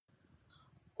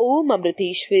ഓം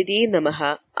അമൃതീശ്വരി നമഃ.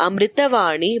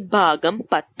 അമൃതവാണി ഭാഗം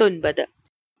 19.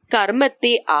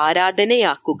 കർമ്മത്തെ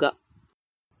ആരാധനയാക്കുക.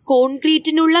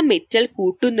 കോൺക്രീറ്റിനുള്ള മെറ്റൽ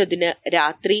കൂട്ടുന്നതിന്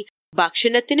രാത്രി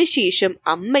ഭക്ഷണത്തിന് ശേഷം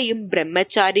അമ്മയും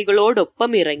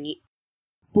ബ്രഹ്മചാരികളോടൊപ്പം ഇറങ്ങി.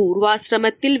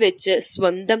 പൂർവാശ്രമത്തിൽ വെച്ച്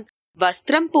സ്വന്തം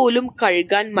വസ്ത്രം പോലും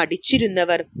കഴുകാൻ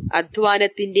മടിച്ചിരുന്നവർ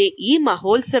അധ്വാനത്തിന്റെ ഈ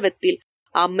മഹോത്സവത്തിൽ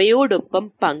അമ്മയോടൊപ്പം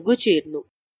പങ്കുചേർന്നു.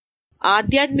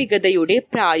 ആധ്യാത്മികതയുടെ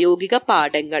പ്രായോഗിക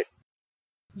പാഠങ്ങൾ.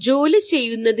 ജോലി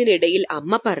ചെയ്യുന്നതിനിടയിൽ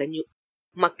അമ്മ പറഞ്ഞു,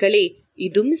 മക്കളെ,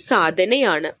 ഇതും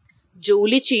സാധനയാണ്.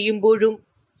 ജോലി ചെയ്യുമ്പോഴും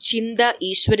ചിന്ത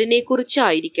ഈശ്വരനെ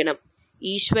കുറിച്ചായിരിക്കണം.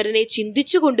 ഈശ്വരനെ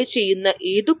ചിന്തിച്ചുകൊണ്ട് ചെയ്യുന്ന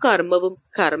ഏതു കർമ്മവും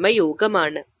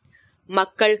കർമ്മയോഗമാണ്.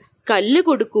 മക്കൾ കല്ല്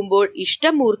കൊടുക്കുമ്പോൾ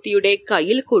ഇഷ്ടമൂർത്തിയുടെ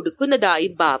കയ്യിൽ കൊടുക്കുന്നതായി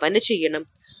ഭാവന ചെയ്യണം.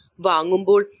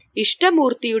 വാങ്ങുമ്പോൾ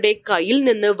ഇഷ്ടമൂർത്തിയുടെ കയ്യിൽ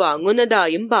നിന്ന്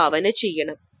വാങ്ങുന്നതായും ഭാവന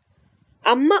ചെയ്യണം.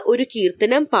 അമ്മ ഒരു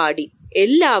കീർത്തനം പാടി.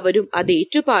 എല്ലാവരും അത്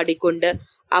ഏറ്റുപാടിക്കൊണ്ട്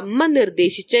അമ്മ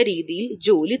നിർദ്ദേശിച്ച രീതിയിൽ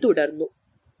ജോലി തുടർന്നു.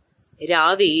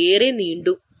 രാവേറെ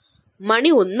നീണ്ടു.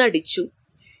 മണി 1 അടിച്ചു.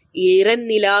 ഏറൻ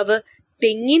നിലാവ്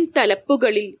തെങ്ങിൻ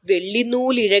തലപ്പുകളിൽ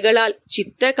വെള്ളിനൂലിഴകളാൽ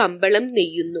ചിത്രകമ്പളം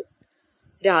നെയ്യുന്നു.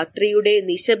 രാത്രിയുടെ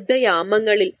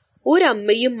നിശബ്ദയാമങ്ങളിൽ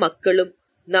ഒരമ്മയും മക്കളും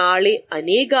നാളെ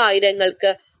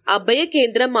അനേകായിരങ്ങൾക്ക്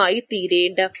അഭയകേന്ദ്രമായി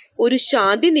തീരേണ്ട ഒരു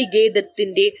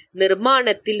ശാന്തിനികേതത്തിന്റെ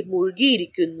നിർമ്മാണത്തിൽ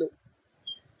മുഴുകിയിരിക്കുന്നു.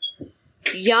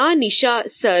 യാ നിശ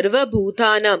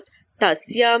സർവഭൂതാനാം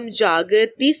തസ്യാം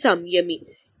ജാഗർത്തി സംയമി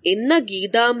എന്ന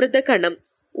ഗീതാമൃത കണം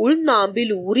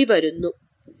ഉൾനാമ്പിലൂറി വരുന്നു.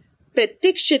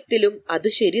 പ്രത്യക്ഷത്തിലും അത്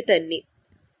ശരി തന്നെ.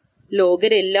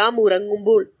 ലോകരെല്ലാം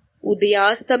ഉറങ്ങുമ്പോൾ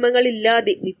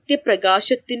ഉദയാസ്തമങ്ങളില്ലാതെ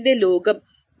നിത്യപ്രകാശത്തിന്റെ ലോകം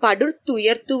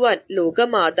പടുത്തുയർത്തുവാൻ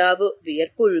ലോകമാതാവ്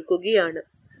വിയർപ്പൊഴുക്കുകയാണ്.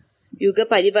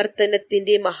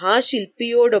 യുഗപരിവർത്തനത്തിന്റെ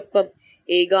മഹാശില്പിയോടൊപ്പം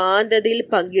ഏകാന്തതയിൽ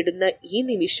പങ്കിടുന്ന ഈ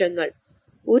നിമിഷങ്ങൾ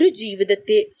ഒരു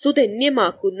ജീവിതത്തെ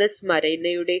സുധന്യമാക്കുന്ന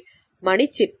സ്മരണയുടെ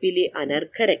മണിച്ചെപ്പിലെ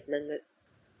അനർഘരത്നങ്ങൾ.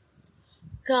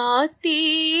 കാത്തിടുകമ്മേ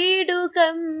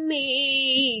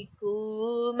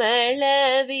കൂമള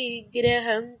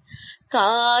വിഗ്രഹം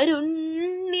കാരുണ്യപൂർവമീ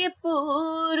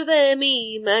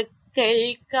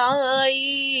മക്കൾക്കായി.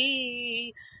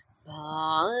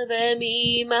 ഭാവമീ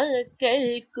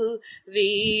മക്കൾക്കു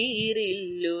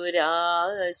വേറില്ലൊരാശ്രയം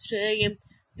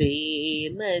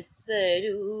പ്രേമസ്വരൂപമി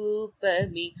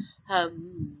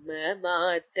അമ്മ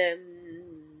മാത്രം.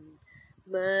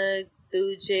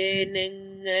 മക്തുജനങ്ങൾക്കു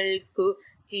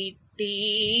കിട്ടിയിടുമൊട്ടേറെ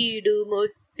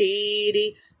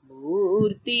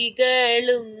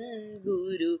മൂർത്തികളും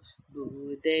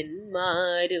ഗുരുഭൂതന്മാരും.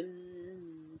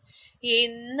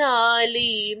 എന്നാൽ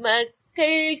ഈ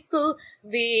മക്കൾക്കു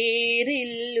വേറില്ലൊരാശ്രയം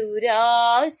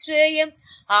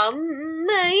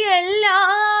അമ്മയല്ലാതെ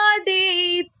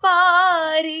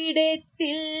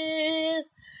പാരിടത്തിൽ.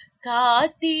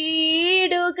 കാത്തിടുകമ്മേ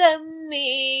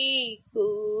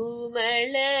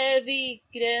കൂമള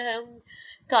വിഗ്രഹം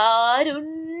കാരുണ്യപൂർവമീ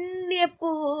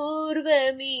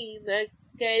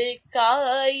മക്കൾക്കായി.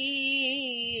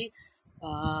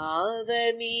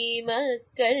 പാവമീ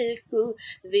മക്കൾക്കു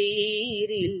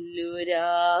വേറില്ലൊരാശ്രയം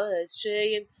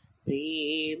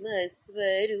പ്രേമസ്വരൂപമി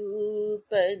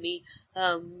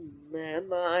അമ്മ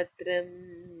മാത്രം.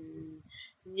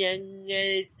 ഞങ്ങൾ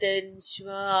തൻ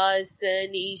ശ്വാസനിശ്വാസവും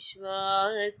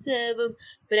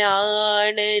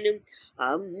പ്രാണനും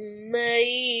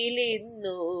അമ്മയിലെന്നോ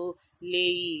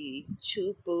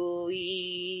ലയിച്ചുപോയി.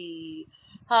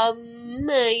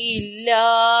 അമ്മയില്ലാത്തൊരു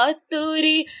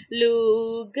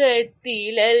ലോകത്തിലൽപ്പവും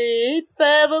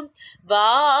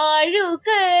വാഴുകയില്ല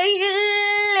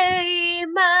ഈ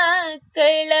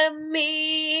മക്കളമ്മേ.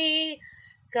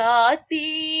 കാത്തിടുകമ്മേ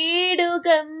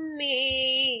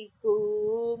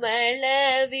കൂമള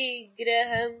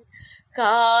വിഗ്രഹം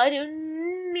കാരുണ്യപൂർവമീ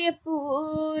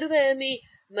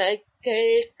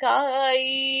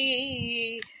മക്കൾക്കായി.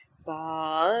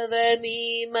 പാവമീ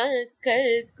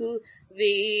മക്കൾക്കു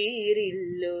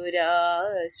വേറില്ലൊരാശ്രയം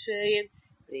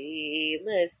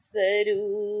പ്രേമസ്വരൂപമി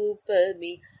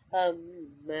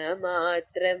അമ്മ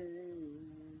മാത്രം.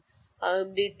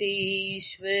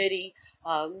 അമൃതീശ്വരി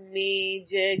അമ്മേ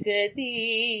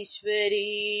ജഗദീശ്വരി.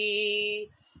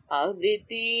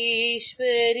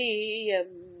 അമൃതീശ്വരി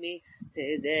അമ്മേ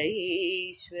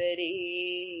ഹൃദയേശ്വരി.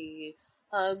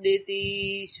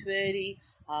 അമൃതീശ്വരി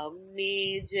അമ്മേ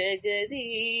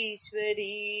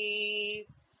ജഗദീശ്വരി.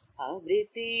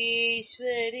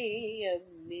 അമൃതീശ്വരി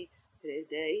അമ്മേ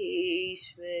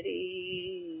ഹൃദയേശ്വരി.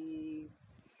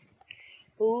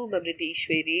 ഓം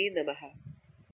അമൃതീശ്വരി നമഃ.